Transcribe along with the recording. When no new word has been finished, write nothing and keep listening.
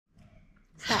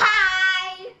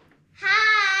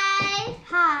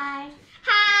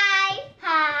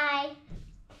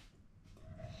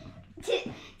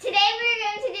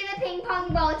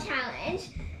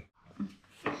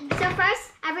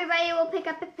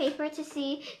paper to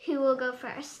see who will go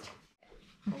first.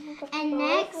 And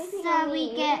next,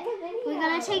 we're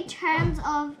gonna take turns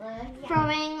of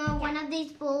throwing one of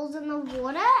these balls in the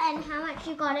water, and how much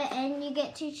you got it in, you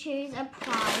get to choose a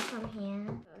prize from here.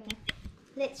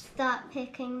 Let's start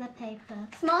picking the paper.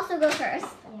 Smallest will go first.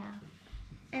 Yeah.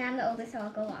 And I'm the oldest, so I'll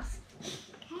go last.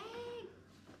 Okay.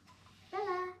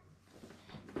 Bella.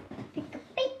 Pick a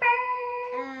paper.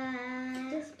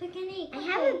 Just pick any. I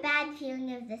have a bad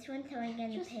feeling of this one, so I'm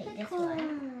gonna pick this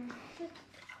one.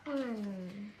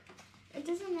 It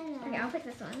doesn't matter. Okay, I'll pick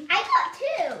this one. I got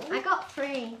 2. I got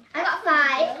 3. I got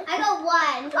 5. I got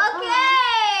 1.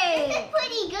 Okay. This is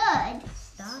pretty good.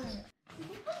 Stop it.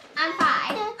 I'm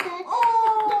 5. Oh.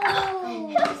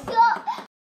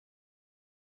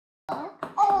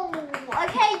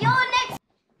 Okay, you're next.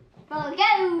 Bella, go.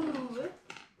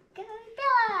 Go,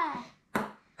 Bella.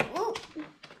 Ooh.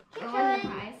 I won the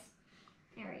prize.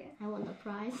 There we go. I won the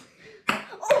prize.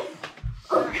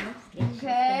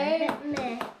 Okay.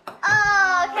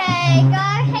 Okay, go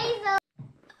Hazel.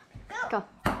 Go.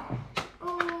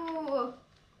 Ooh.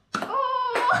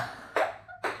 Oh.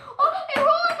 Oh, it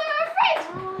rolled under her face.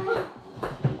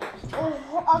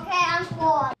 Oh, okay, I'm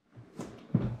 4.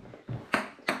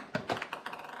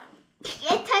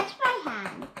 It touched my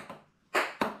hand.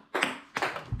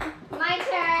 My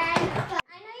turn. I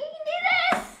know you can do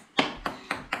this.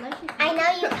 I know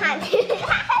you can't do that.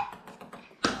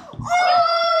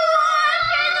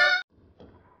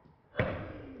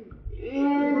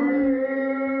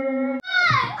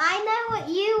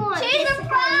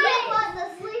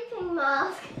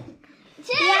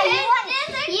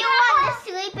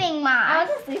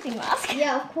 Mask.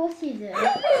 Yeah, of course you do. Okay,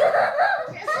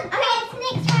 it's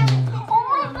next round.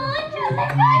 Oh my god,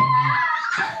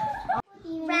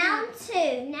 round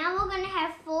 2. Now we're going to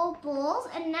have 4 balls,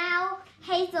 and now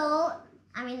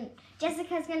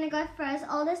Jessica's going to go first.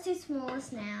 Oldest to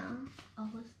smallest now.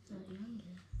 Oldest to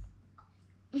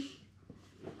youngest.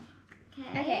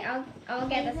 Okay, I'll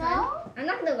get this one. I'm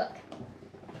not going to look.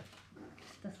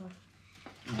 This one.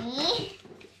 Me.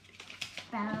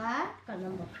 Bella. Got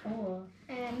number 4.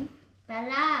 And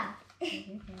Bella.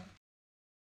 2.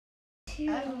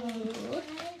 Number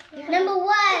 1. Number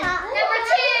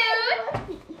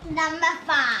 2. Number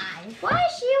 5. Why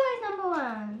is she always number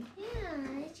 1? Yeah,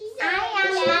 I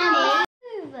am.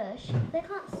 They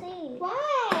can't see.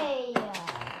 Why?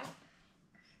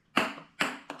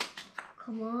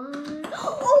 Come on.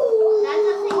 Oh, that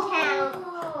doesn't count.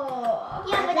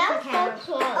 Yeah, but that's so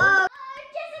cute. Oh,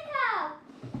 Jessica.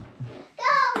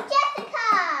 Go, Jessica!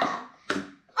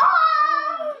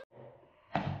 Oh!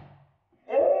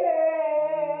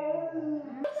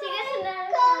 She gets another.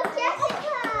 Go,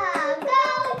 Jessica! Go,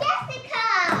 Jessica!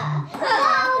 Go,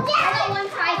 Jessica! I got 1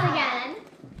 prize again.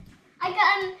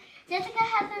 Jessica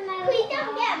has another. Please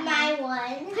don't get my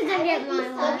one. Please don't get my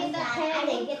one. I'll get the pen. I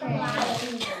didn't get the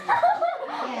line.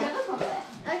 Yeah.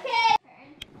 Okay.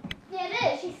 Yeah, it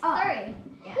is. She's 3.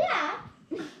 Yeah.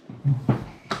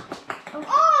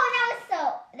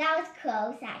 That was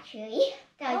close, actually.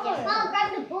 That was just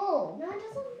grab the ball. No, it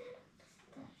doesn't matter.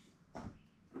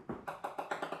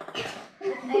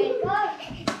 There you go.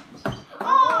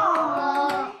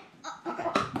 Oh! Hello.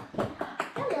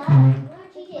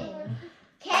 What are you doing?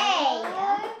 Okay.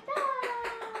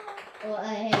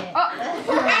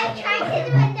 I'm trying to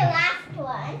do it the last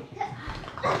one.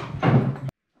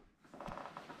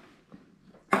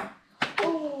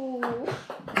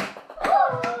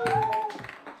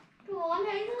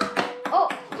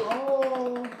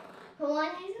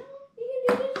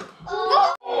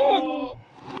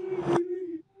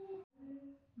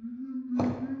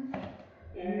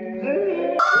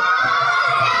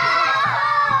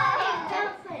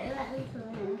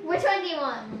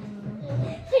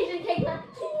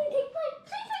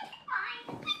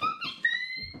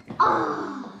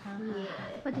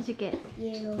 What did you get?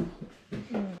 You.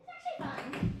 It's actually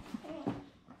fun.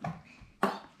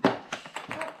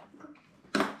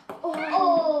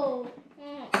 Oh!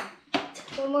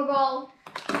 One more ball.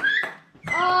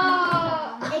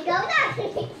 Oh! It goes out.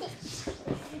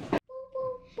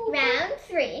 Round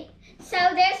 3. So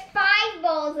there's 5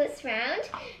 balls this round.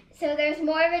 So there's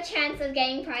more of a chance of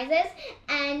getting prizes.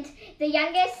 And the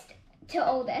youngest to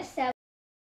oldest. So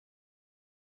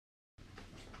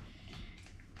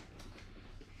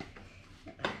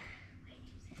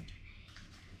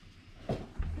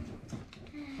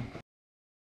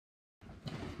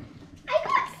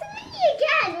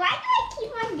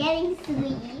getting 3.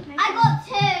 I got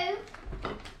 2.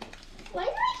 Why do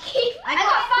I keep? I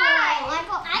got 5. I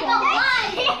got 1.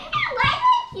 Why do I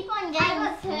keep on getting? I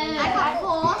got 2. I got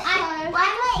 4. Why am I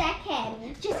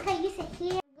second? Just like you sit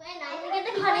here. When I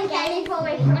get the card candy for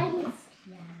my friends.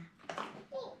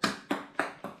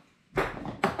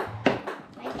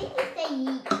 I think you say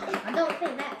yeet. I don't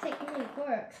think that technique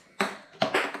works.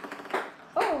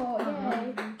 Oh,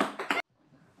 yay.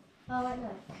 Oh, I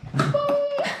know.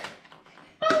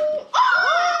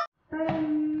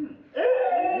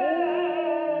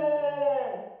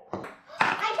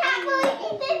 I can't believe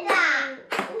you did that.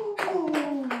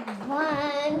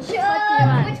 One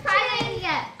shot. Which prize did you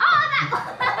get? Oh, that one.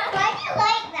 Why do you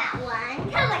like that one?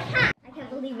 Because I can't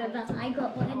believe it, but I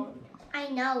got one. I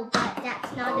know, but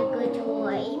that's not a good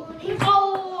toy. Oh!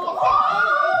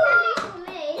 It's for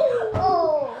me.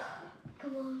 Oh!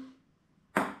 Come on.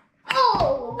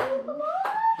 Oh!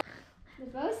 The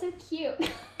bow's so cute.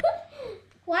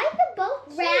 Why is the bow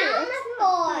round 4?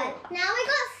 Now we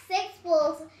got 6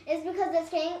 balls. It's because it's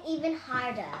getting even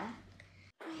harder.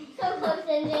 So close,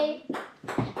 Cindy. I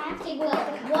have to go.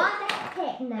 What the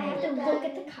heck? No. I have to look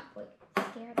at the cup. Wait, I'm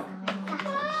scared.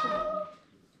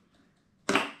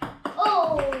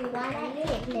 Oh, why that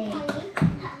hit me?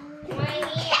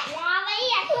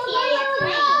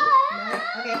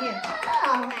 Okay, here.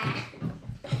 Oh.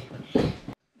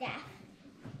 Yeah.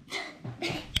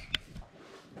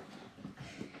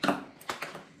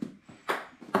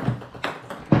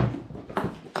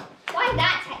 Why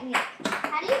that technique?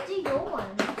 How do you do your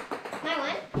one? My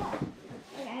one? Yeah.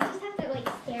 Okay, I just have to like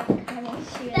stare at the camera and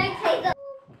shoot it.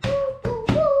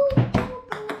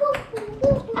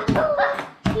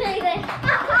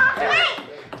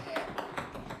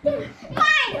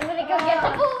 Mine! I'm gonna go get the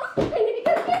ball. I'm gonna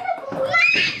go get the ball.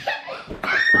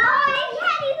 Oh, I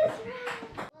can't eat this round.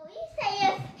 What will you say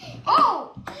if... Oh!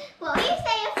 What will you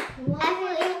say if...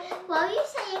 Actually, what will you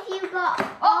say if you got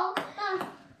all...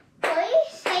 What will you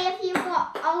say if you got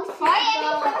all 6 balls? Why are you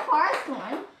aiming for the first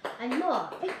one? I'm not.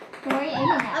 Why are you aiming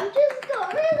at? I'm just got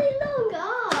really long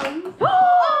arms.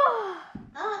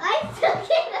 I still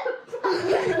get them.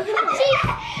 She's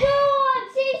good.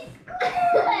 She's good.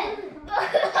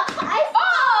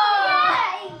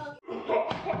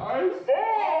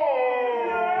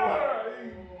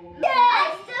 I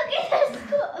still get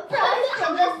a prize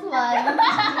for this one.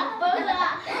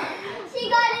 She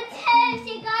got a 10.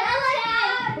 She got a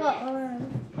 10. What one?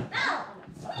 Oh,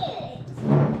 sweet.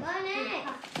 Go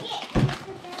next.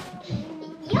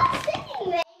 You're singing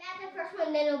there. Add the first one,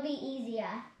 then it'll be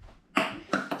easier.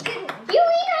 You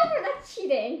lean over. That's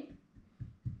cheating.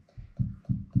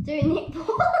 Doing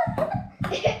netball.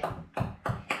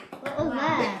 What was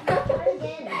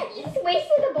that? You just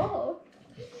wasted the ball.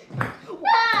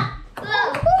 No.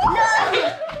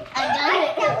 I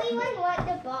thought we would want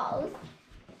the balls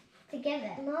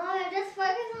together. No, just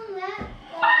focus on that.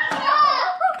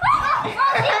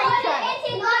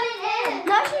 She got it in.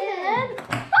 No, she didn't.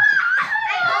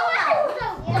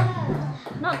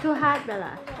 Not too hard,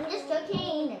 Bella. I'm just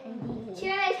joking.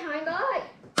 Cheers, hang on.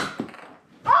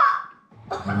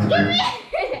 Give me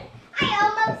it. I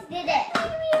almost did it.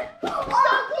 Give me it. So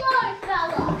close,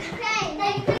 Bella. Okay,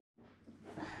 next.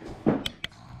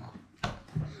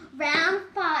 Round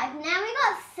 5. Now we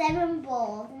got 7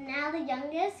 balls. Now the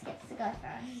youngest gets to go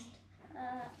first.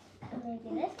 Maybe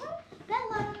this one?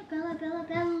 Bella. Bella. Bella,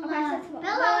 wake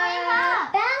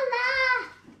up. Bella.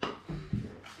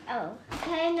 Oh.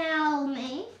 Okay, now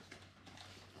me.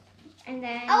 And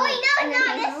then. Oh wait, no,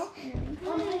 this.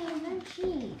 Oh, no,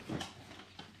 cheat.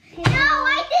 No,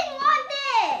 I didn't want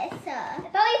this.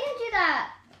 Bella, you can do that.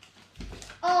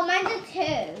 Oh, mine's a 2.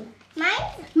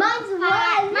 Mine's 1.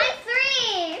 Mine's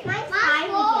 3. Mine's 4.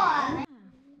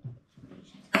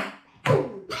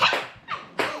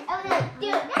 Oh no, do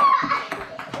it.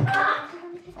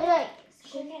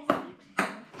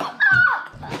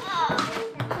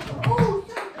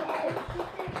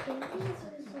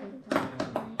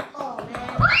 Oh man.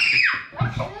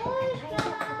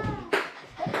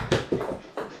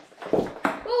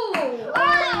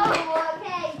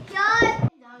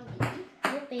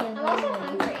 I'm also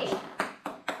hungry.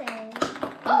 Same.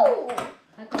 Oh!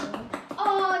 I got one.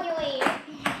 Oh, you eat.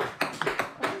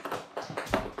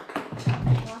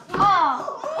 Oh!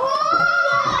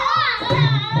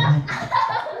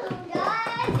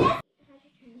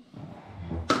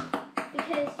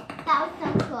 Because that was so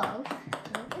close.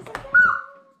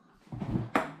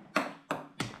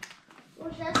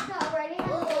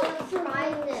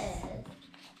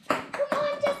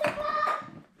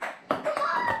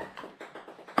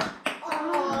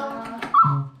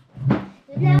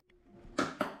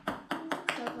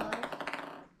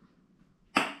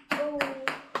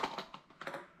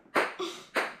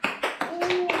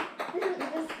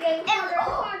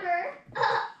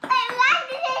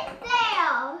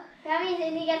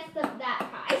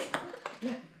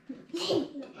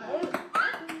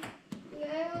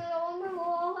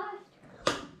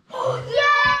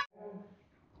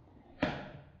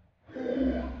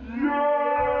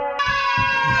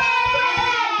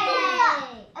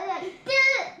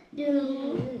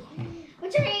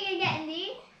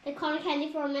 cotton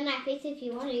candy for a midnight feast if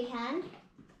you want, you can. Wait,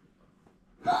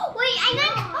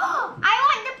 I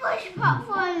want the push pop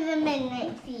for the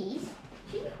midnight feast.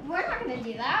 We're not gonna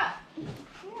do that. Yeah,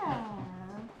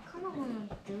 I kind of want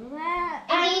to do that.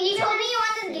 You told me you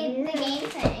wanted the game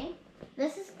thing.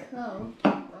 This is cool.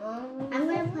 I'm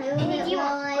gonna play with it.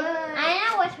 I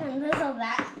know which one. This or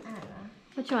that. I don't know.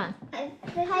 Which one? Piper.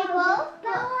 Piper,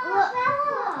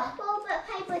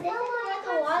 this is where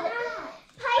the water.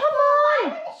 Come on. I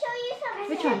want to show you something.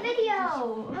 Which one? Video.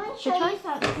 I want to show you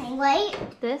something. Wait.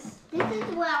 This? This is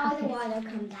where all the water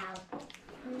comes out.